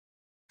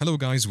Hello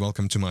guys,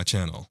 welcome to my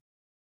channel.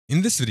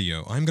 In this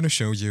video, I'm going to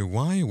show you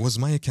why was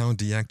my account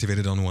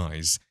deactivated on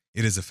Wise.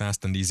 It is a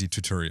fast and easy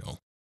tutorial.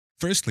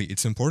 Firstly,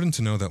 it's important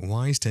to know that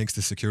Wise takes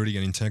the security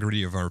and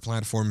integrity of our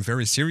platform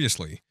very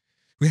seriously.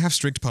 We have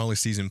strict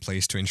policies in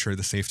place to ensure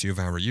the safety of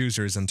our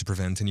users and to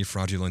prevent any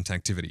fraudulent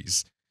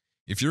activities.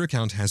 If your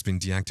account has been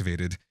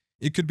deactivated,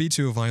 it could be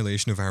to a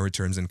violation of our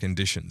terms and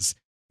conditions.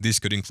 This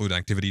could include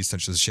activities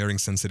such as sharing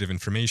sensitive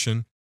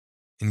information,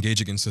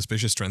 engaging in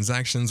suspicious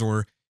transactions,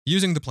 or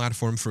using the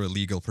platform for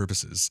illegal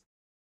purposes.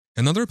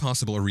 Another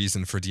possible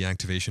reason for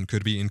deactivation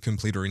could be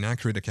incomplete or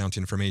inaccurate account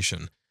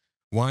information.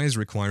 Wise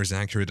requires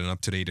accurate and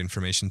up-to-date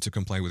information to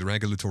comply with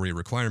regulatory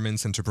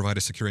requirements and to provide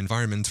a secure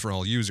environment for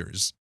all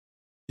users.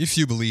 If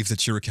you believe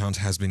that your account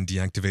has been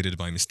deactivated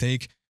by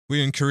mistake,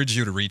 we encourage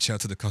you to reach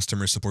out to the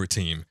customer support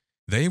team.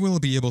 They will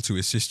be able to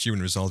assist you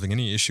in resolving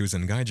any issues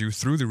and guide you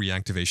through the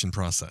reactivation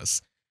process.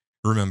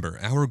 Remember,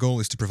 our goal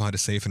is to provide a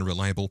safe and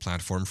reliable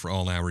platform for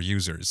all our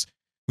users.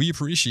 We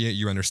appreciate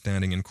your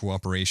understanding and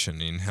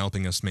cooperation in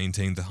helping us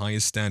maintain the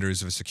highest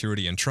standards of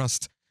security and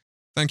trust.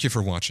 Thank you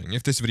for watching.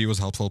 If this video was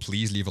helpful,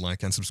 please leave a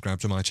like and subscribe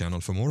to my channel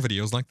for more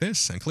videos like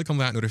this, and click on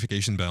that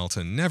notification bell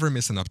to never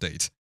miss an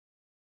update.